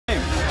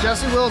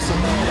Jesse Wilson.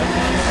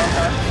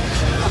 Okay.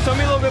 So tell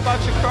me a little bit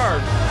about your car.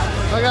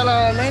 I got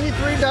a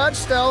 93 Dodge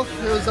Stealth.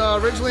 It was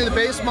originally the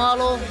base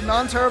model,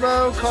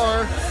 non-turbo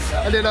car.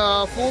 I did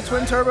a full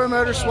twin turbo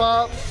motor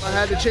swap. I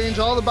had to change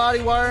all the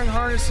body wiring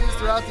harnesses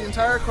throughout the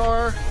entire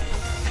car.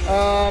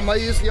 I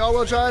used the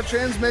all-wheel drive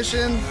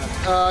transmission,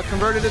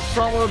 converted it to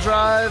front-wheel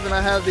drive, and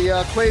I have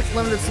the Quaife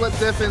limited slip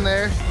diff in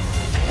there.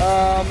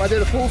 I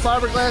did a full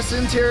fiberglass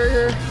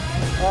interior,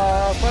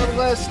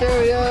 fiberglass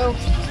stereo,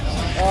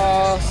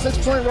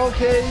 6-point roll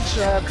cage,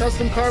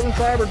 custom carbon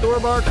fiber door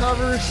bar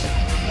covers,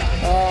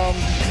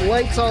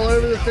 lights all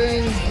over the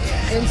thing,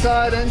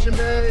 inside engine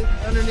bay,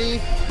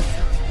 underneath.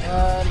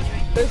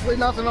 Basically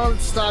nothing on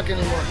its stock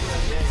anymore.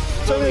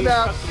 It took me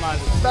about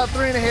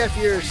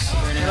 3.5 years,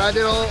 and I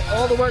did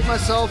all the work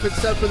myself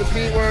except for the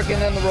paint work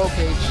and then the roll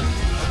cage.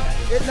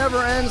 It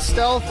Never Ends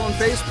Stealth on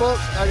Facebook.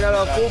 I got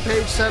a full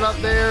page set up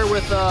there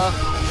with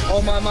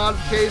all my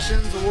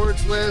modifications,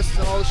 awards lists,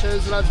 and all the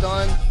shows that I've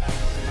done.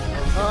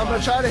 I'm going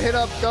to try to hit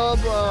up Dub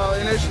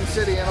in Ocean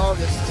City in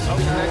August. This will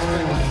be the next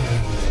big one.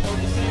 Hope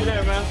to see you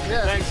there, man.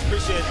 Yeah. Thanks,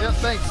 appreciate it. Yep,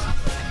 thanks.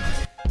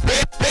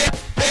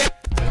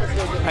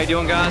 How you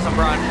doing, guys? I'm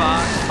Brian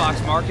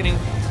Fox Marketing.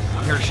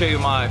 I'm here to show you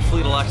my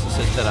fleet of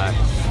Lexuses today.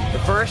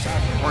 But first,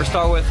 we're going to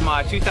start with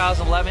my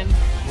 2011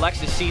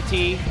 Lexus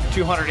CT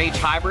 200H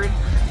Hybrid.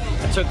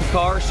 I took the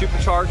car,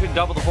 supercharged it,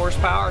 doubled the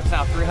horsepower. It's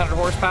now 300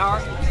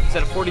 horsepower.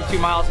 Instead of 42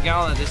 miles a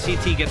gallon that the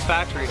CT gets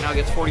factory, it now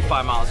gets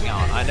 45 miles a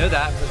gallon. I know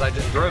that because I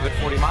just drove it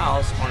 40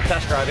 miles on a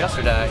test drive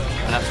yesterday,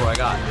 and that's what I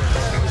got.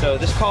 So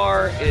this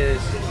car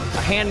is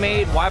a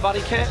handmade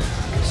Y-body kit.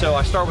 So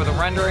I start with a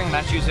rendering, and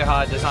that's usually how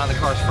I design the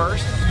cars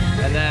first.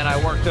 And then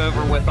I worked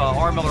over with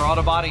R. Miller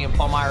Auto Body in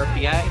Palmyra,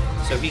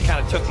 PA. So he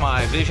kind of took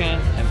my vision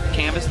and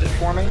canvassed it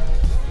for me.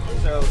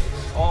 So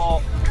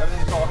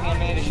everything's all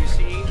handmade, as you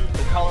see.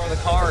 The color of the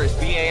car is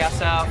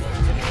BASF.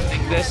 I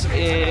think this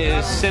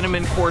is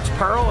Cinnamon Quartz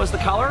Pearl is the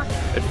color.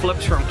 It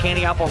flips from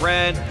candy apple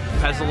red,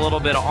 has a little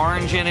bit of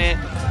orange in it,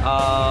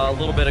 a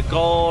little bit of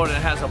gold, and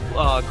it has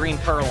a green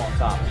pearl on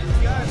top.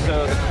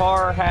 So the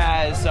car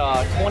has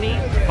 20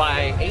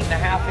 by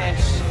 8.5 inch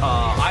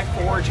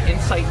iForge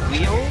Insight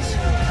wheels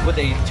with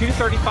a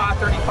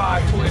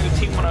 235/35 Toyota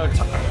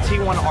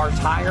T1R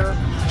tire.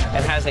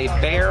 It has a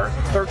bare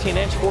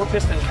 13-inch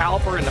 4-piston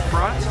caliper in the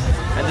front,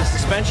 and the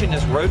suspension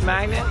is road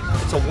magnet.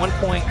 It's a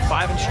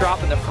 1.5-inch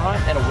drop in the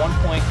front and a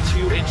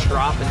 1.2-inch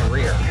drop in the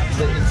rear.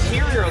 The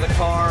interior of the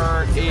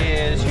car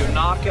is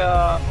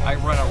Yonaka. I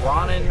run a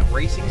Ronin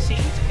racing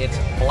seat. It's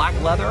black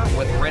leather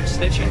with red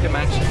stitching to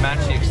match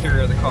the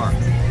exterior of the car.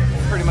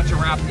 Pretty much a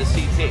wrap of the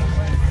CT.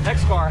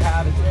 Next car I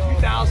have is a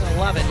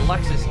 2011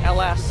 Lexus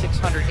LS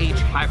 600H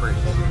Hybrid.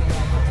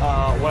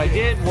 What I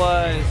did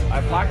was I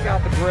blacked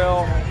out the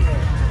grille,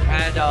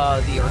 had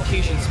the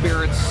Artesian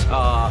Spirits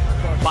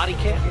body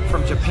kit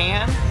from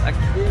Japan. That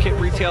kit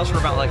retails for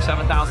about like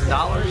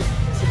 $7,000.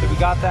 So we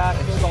got that,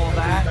 installed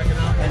that,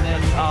 and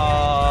then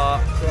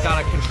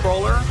got a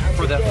controller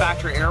for the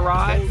factory air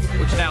ride,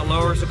 which now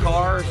lowers the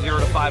car 0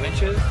 to 5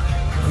 inches.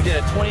 We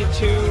did a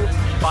 22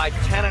 by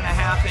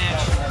 10.5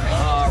 inch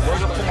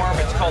rotiform.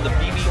 It's called the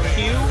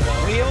BBQ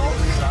wheel.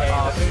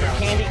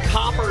 Candy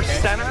copper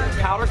center,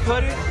 powder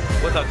coated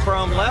with a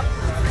chrome lip.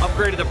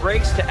 Upgraded the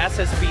brakes to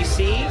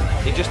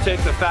SSBC. They just took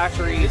the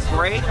factory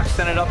brake,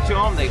 sent it up to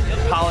them. They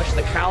polished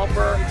the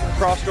caliper,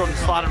 cross-drilled and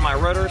slotted my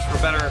rotors for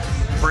better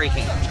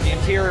braking. The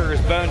interior is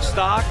bone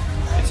stock.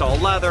 It's all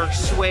leather,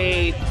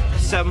 suede,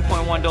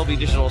 7.1 Dolby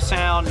Digital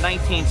sound,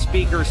 19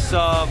 speakers,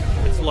 sub.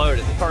 It's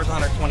loaded. The car's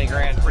 120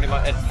 grand, pretty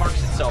much. It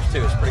parks itself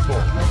too. It's pretty cool.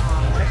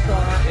 Next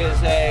car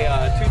is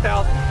a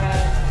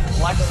 2010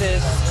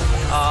 Lexus.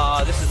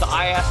 This is the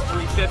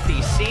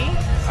IS350C.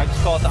 I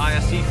just call it the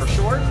ISC for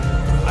short.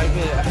 I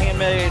did a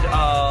handmade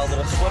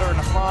little splitter in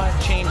the front,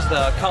 changed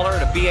the color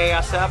to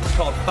BASF. It's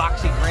called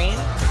Foxy Green.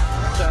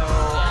 So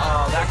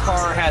that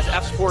car has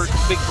F-Sport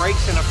big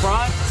brakes in the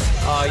front,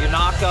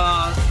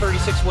 Yonaka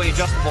 36-way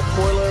adjustable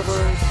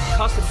coilovers,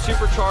 custom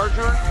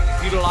supercharger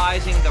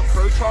utilizing the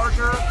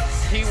ProCharger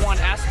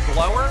P1S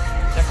blower.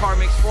 That car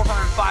makes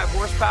 405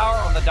 horsepower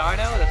on the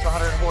dyno. That's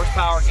 100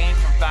 horsepower gain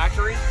from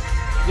factory.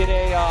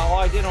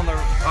 All I did on the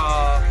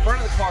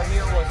front of the car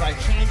here was I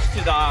changed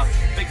to the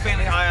big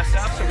fan of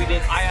ISF, so we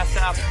did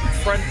ISF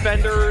front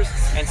fenders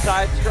and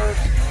side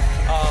skirts,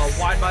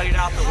 wide bodied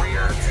out the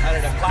rear,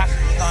 added a classic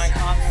design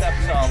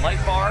concept light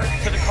bar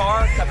to the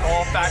car, kept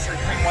all factory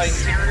cream white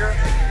interior,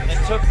 and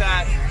then took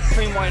that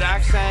cream white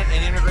accent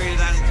and integrated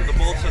that into the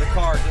bolts of the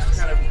car just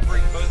to kind of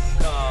bring both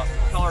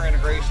color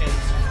integrations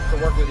to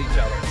work with each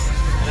other.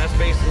 And that's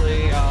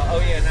basically,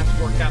 oh yeah, and that's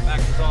for cap back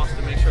exhaust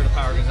to make sure the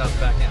power goes out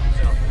the back end.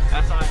 So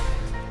that's